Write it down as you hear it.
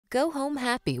Go home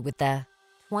happy with the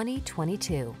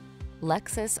 2022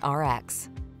 Lexus RX.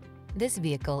 This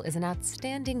vehicle is an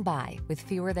outstanding buy with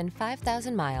fewer than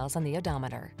 5,000 miles on the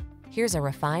odometer. Here's a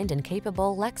refined and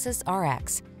capable Lexus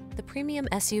RX, the premium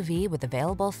SUV with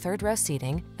available third-row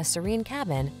seating, a serene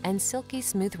cabin, and silky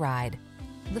smooth ride.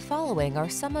 The following are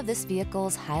some of this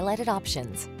vehicle's highlighted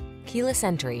options: keyless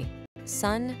entry,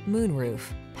 sun, moonroof,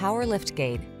 power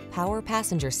liftgate, power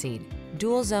passenger seat,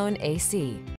 dual zone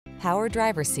AC, power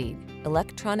driver seat,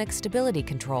 electronic stability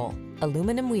control,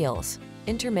 aluminum wheels,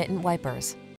 intermittent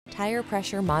wipers, tire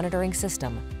pressure monitoring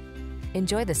system.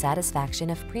 Enjoy the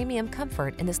satisfaction of premium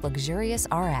comfort in this luxurious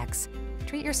RX.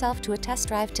 Treat yourself to a test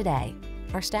drive today.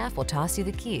 Our staff will toss you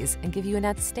the keys and give you an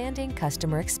outstanding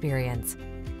customer experience.